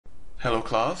Hello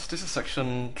class, this is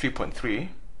section 3.3,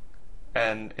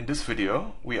 and in this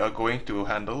video we are going to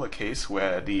handle a case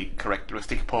where the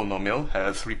characteristic polynomial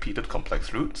has repeated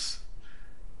complex roots.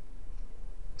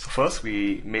 So first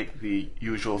we make the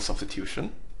usual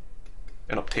substitution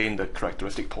and obtain the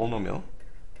characteristic polynomial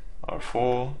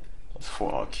r4 plus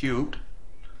 4r cubed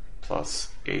plus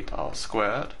 8r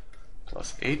squared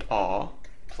plus 8r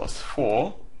plus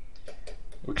 4,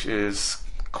 which is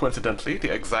coincidentally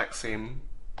the exact same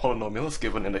polynomial is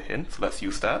given in the hint, so let's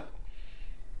use that.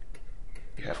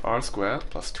 We have r squared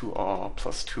plus 2r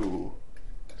plus 2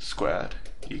 squared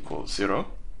equals 0.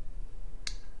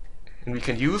 And we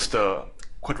can use the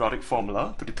quadratic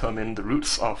formula to determine the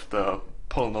roots of the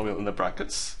polynomial in the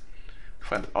brackets. We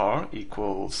find that r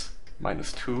equals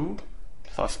minus 2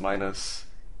 plus minus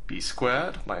b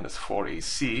squared minus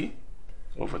 4ac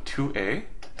over 2a,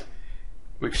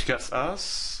 which gets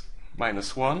us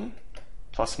minus 1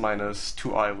 plus minus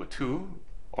 2i over 2,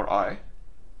 or I.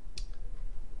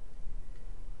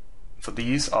 So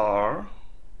these are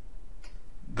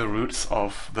the roots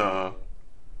of the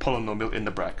polynomial in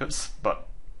the brackets, but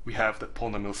we have the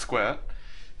polynomial squared.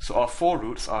 So our four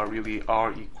roots are really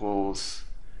r equals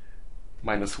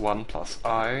minus 1 plus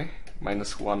I,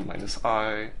 minus 1 minus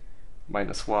I,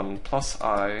 minus 1 plus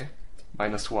I,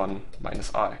 minus 1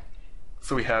 minus I.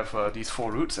 So we have these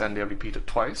four roots and they are repeated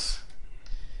twice.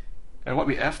 And what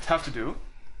we have to do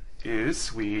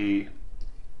is we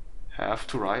have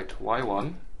to write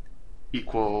y1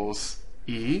 equals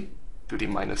e to the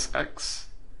minus x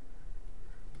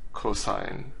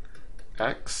cosine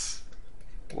x,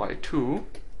 y2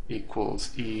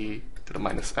 equals e to the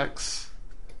minus x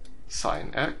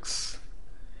sine x.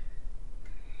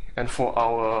 And for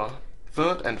our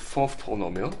third and fourth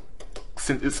polynomial,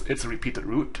 since it's a repeated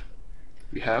root,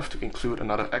 we have to include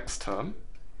another x term,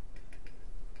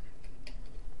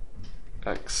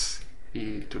 x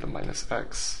e to the minus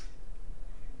x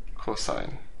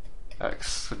cosine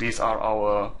x. So these are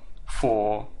our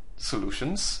four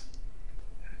solutions,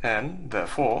 and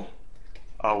therefore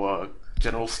our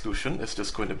general solution is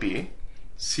just going to be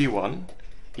c1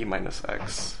 e minus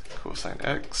x cosine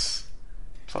x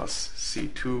plus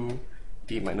c2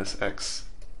 e minus x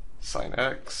sine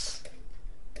x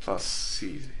plus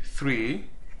c3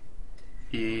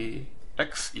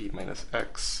 x e minus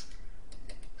x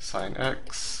sine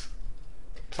x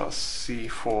plus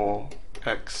c4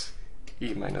 x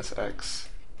e minus x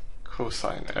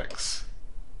cosine x.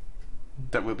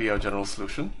 That will be our general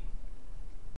solution.